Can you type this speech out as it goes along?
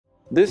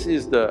This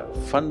is the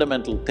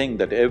fundamental thing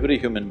that every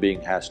human being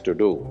has to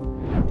do.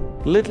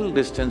 Little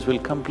distance will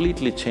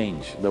completely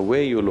change the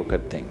way you look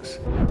at things.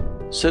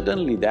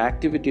 Suddenly, the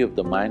activity of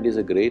the mind is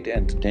a great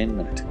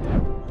entertainment.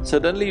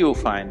 Suddenly you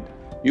find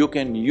you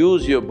can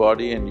use your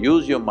body and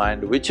use your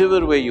mind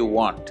whichever way you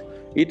want.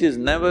 It is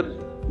never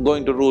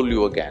going to rule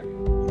you again.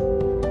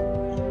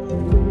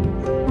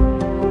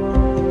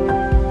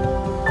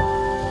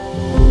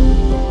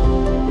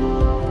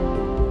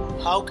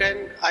 How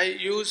can I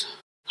use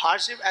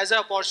hardship as an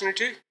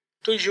opportunity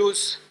to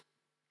use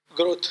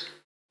growth?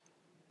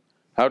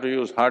 How to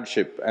use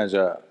hardship as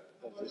a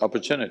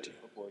opportunity.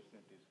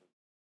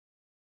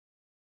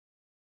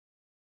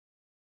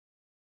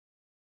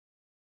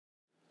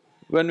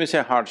 When we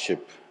say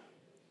hardship,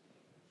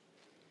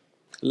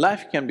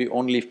 life can be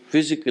only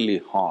physically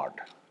hard.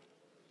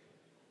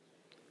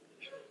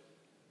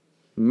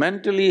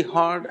 Mentally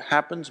hard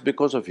happens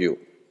because of you.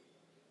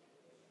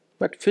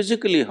 But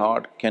physically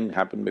hard can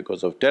happen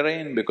because of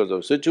terrain, because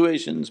of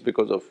situations,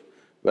 because of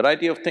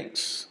variety of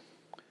things.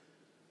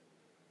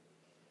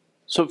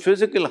 So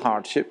physical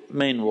hardship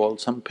may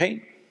involve some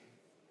pain.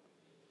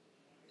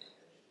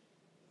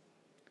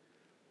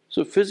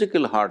 So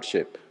physical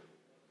hardship,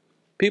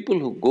 people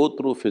who go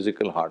through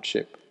physical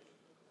hardship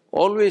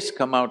always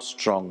come out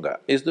stronger.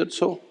 Is that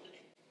so?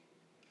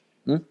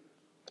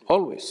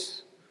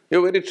 Always.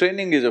 Your very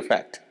training is a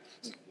fact.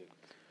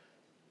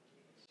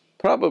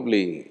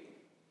 Probably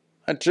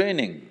a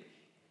training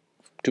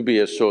to be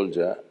a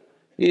soldier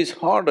is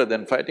harder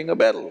than fighting a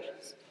battle.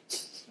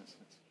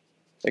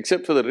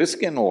 Except for the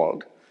risk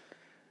involved,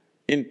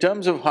 in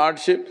terms of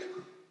hardship,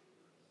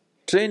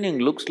 training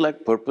looks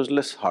like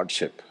purposeless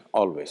hardship,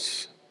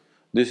 always.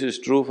 This is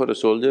true for a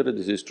soldier,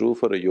 this is true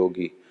for a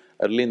yogi.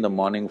 Early in the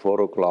morning,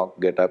 4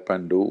 o'clock, get up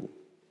and do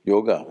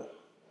yoga.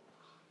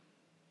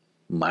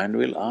 Mind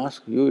will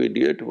ask, you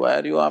idiot, why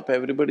are you up?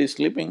 Everybody is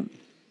sleeping.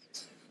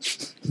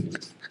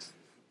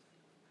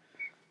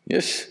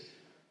 Yes,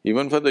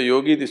 even for the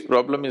yogi this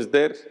problem is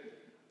there.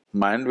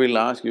 Mind will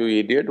ask, you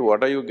idiot,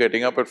 what are you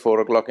getting up at 4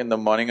 o'clock in the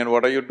morning and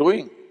what are you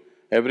doing?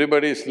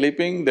 Everybody is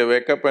sleeping, they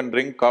wake up and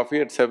drink coffee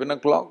at 7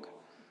 o'clock.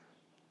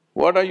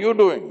 What are you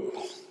doing?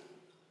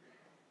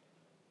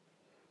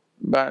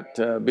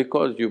 But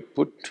because you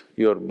put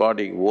your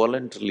body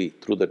voluntarily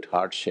through that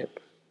hardship,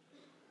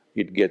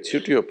 it gets you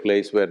to a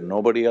place where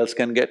nobody else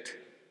can get,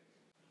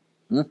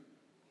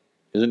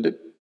 isn't it?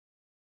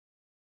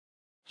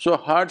 So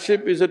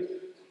hardship is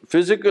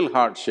physical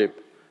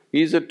hardship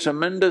is a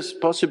tremendous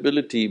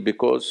possibility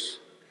because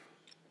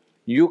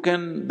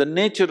the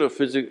nature of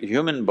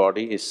human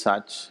body is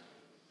such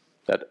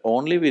that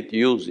only with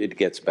use it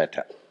gets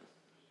better.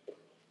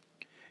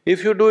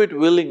 If you do it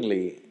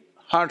willingly,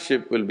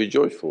 hardship will be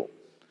joyful.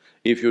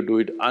 If you do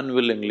it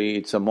unwillingly,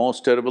 it's a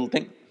most terrible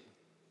thing.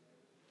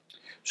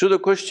 So the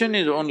question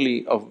is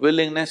only of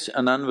willingness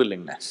and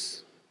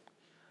unwillingness.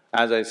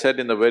 As I said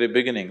in the very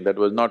beginning, that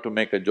was not to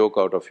make a joke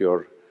out of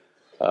your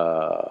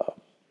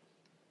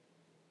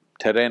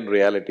terrain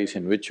realities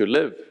in which you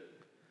live.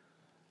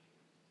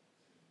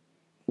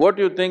 What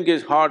you think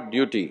is hard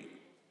duty,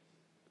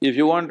 if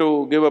you want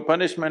to give a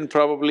punishment,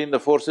 probably in the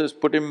forces,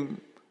 put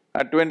him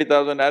at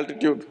 20,000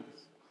 altitude.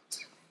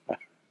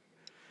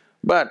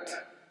 But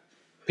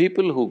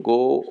people who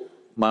go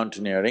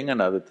mountaineering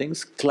and other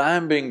things,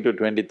 climbing to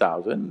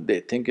 20,000, they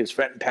think it's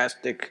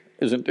fantastic,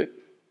 isn't it?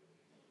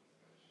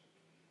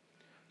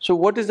 So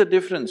what is the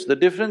difference? The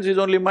difference is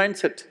only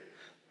mindset.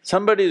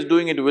 Somebody is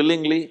doing it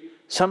willingly,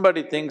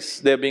 somebody thinks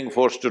they're being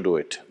forced to do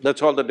it.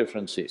 That's all the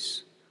difference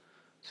is.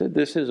 So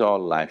this is all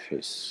life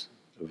is.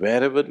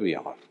 Wherever we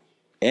are,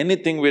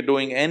 anything we're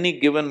doing, any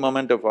given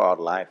moment of our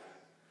life,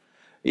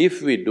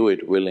 if we do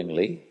it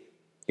willingly,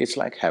 it's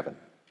like heaven.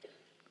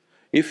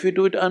 If we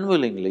do it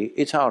unwillingly,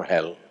 it's our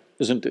hell,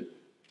 isn't it?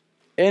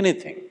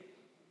 Anything,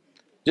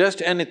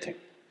 just anything.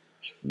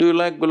 Do you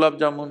like gulab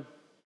jamun?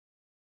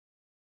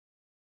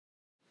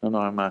 No,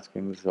 I'm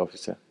asking this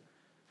officer.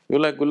 You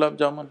like gulab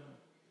jamun?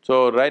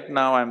 So right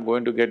now I'm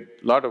going to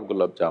get lot of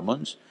gulab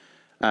jamuns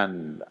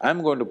and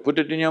I'm going to put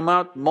it in your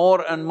mouth,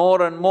 more and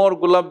more and more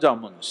gulab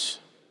jamuns.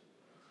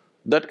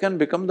 That can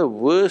become the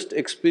worst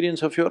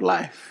experience of your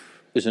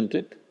life, isn't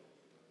it?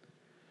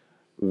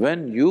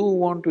 When you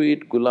want to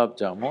eat gulab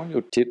jamun,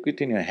 you take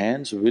it in your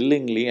hands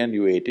willingly and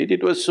you ate it,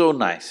 it was so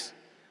nice.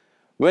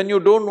 When you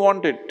don't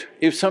want it,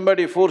 if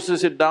somebody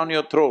forces it down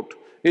your throat,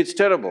 it's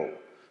terrible.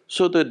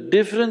 So the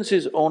difference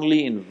is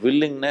only in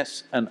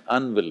willingness and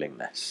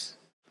unwillingness.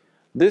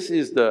 This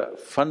is the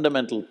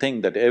fundamental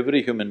thing that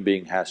every human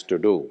being has to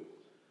do.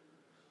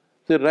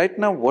 So right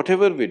now,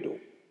 whatever we do,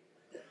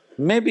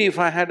 maybe if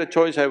I had a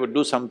choice, I would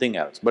do something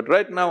else, but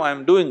right now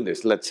I'm doing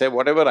this, let's say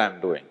whatever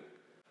I'm doing.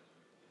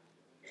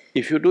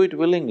 If you do it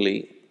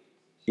willingly,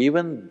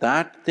 even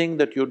that thing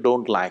that you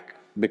don't like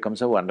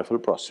becomes a wonderful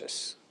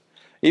process.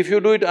 If you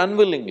do it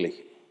unwillingly,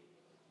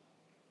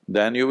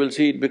 then you will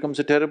see it becomes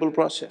a terrible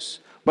process.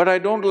 But I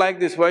don't like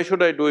this, why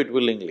should I do it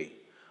willingly?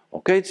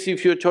 Okay,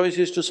 if your choice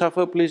is to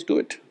suffer, please do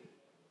it.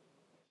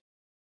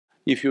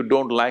 If you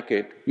don't like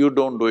it, you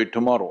don't do it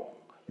tomorrow.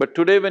 But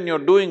today when you're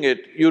doing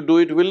it, you do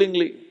it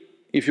willingly.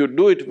 If you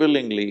do it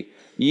willingly,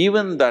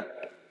 even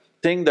that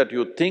thing that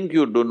you think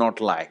you do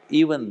not like,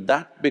 even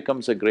that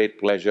becomes a great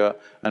pleasure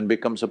and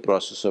becomes a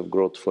process of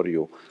growth for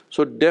you.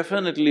 So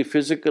definitely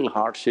physical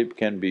hardship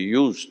can be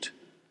used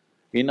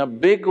in a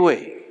big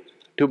way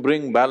to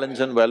bring balance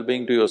and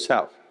well-being to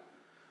yourself.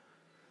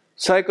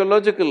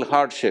 Psychological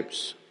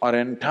hardships are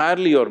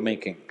entirely your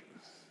making.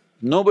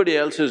 Nobody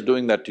else is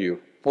doing that to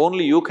you,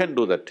 only you can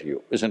do that to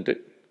you, isn't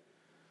it?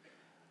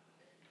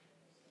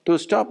 To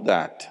stop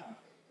that,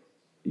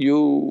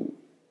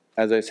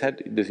 as I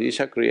said, this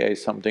Isha Kriya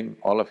is something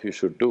all of you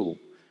should do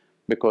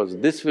because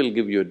this will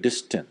give you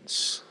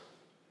distance,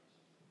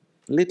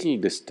 little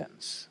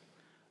distance.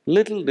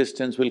 Little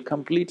distance will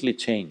completely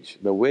change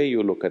the way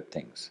you look at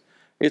things.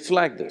 It's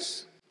like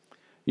this,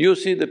 you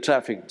see the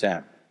traffic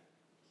jam.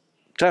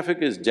 Traffic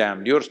is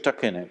jammed, you're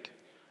stuck in it.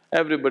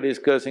 Everybody is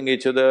cursing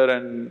each other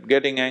and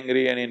getting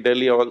angry, and in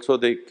Delhi also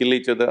they kill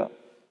each other.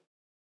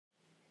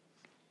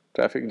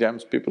 Traffic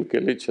jams, people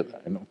kill each other,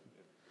 you know.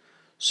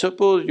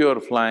 Suppose you're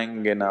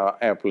flying in an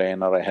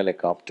airplane or a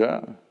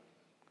helicopter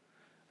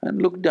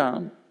and look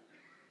down,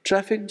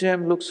 traffic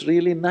jam looks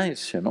really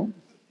nice, you know.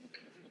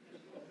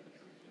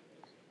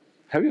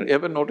 Have you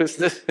ever noticed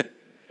this?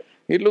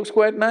 It looks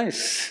quite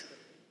nice,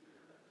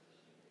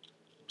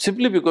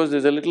 simply because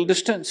there's a little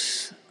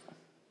distance.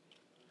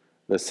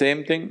 The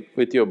same thing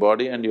with your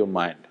body and your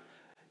mind.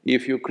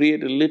 If you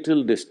create a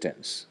little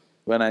distance,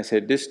 when I say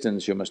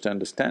distance, you must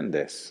understand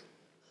this.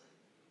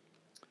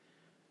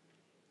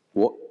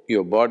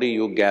 Your body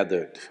you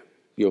gathered,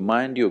 your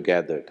mind you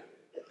gathered,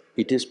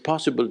 it is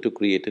possible to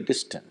create a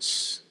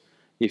distance.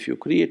 If you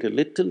create a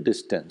little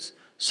distance,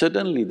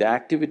 suddenly the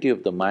activity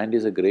of the mind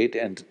is a great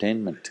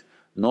entertainment.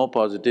 No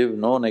positive,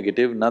 no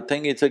negative,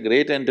 nothing, it's a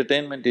great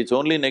entertainment, it's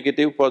only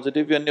negative,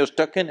 positive when you're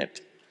stuck in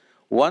it.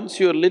 Once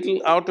you're little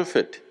out of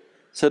it,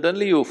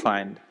 suddenly you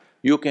find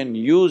you can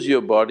use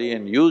your body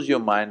and use your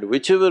mind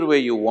whichever way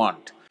you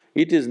want.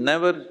 It is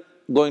never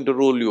going to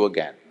rule you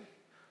again.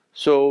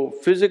 So,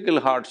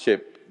 physical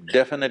hardship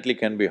definitely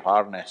can be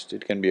harnessed,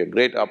 it can be a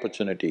great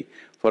opportunity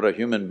for a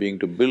human being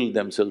to build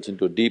themselves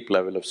into a deep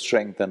level of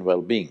strength and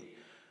well-being.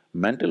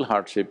 Mental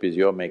hardship is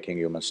your making,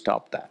 you must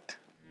stop that.